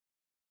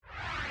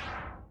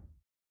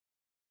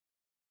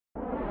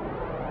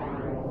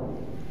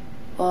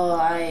Well,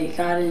 I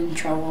got in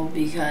trouble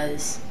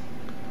because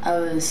I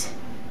was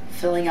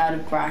filling out a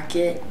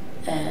bracket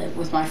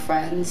with my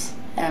friends,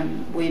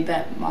 and we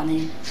bet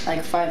money,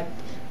 like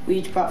we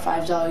each brought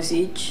 $5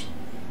 each.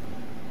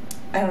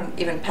 I don't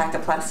even pack a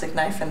plastic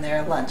knife in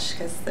their lunch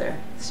because they're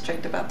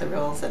strict about the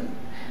rules, and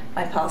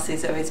my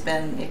policy's always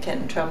been you get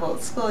in trouble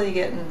at school, you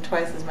get in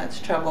twice as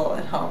much trouble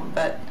at home,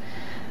 but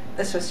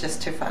this was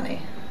just too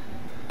funny.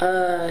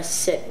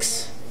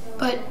 6.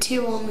 But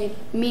 2 only,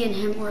 me and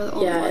him were the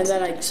only ones. Yeah, and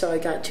then I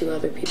got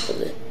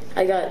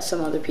I got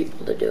some other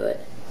people to do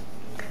it.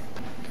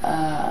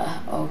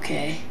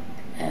 Okay.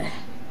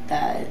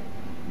 That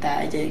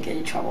I didn't get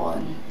in trouble,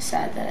 and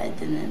sad that I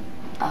didn't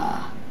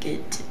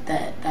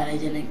that I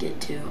didn't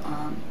get to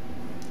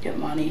get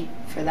money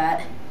for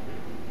that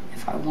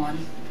if I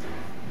won.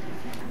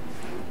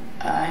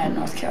 I had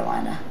North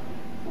Carolina.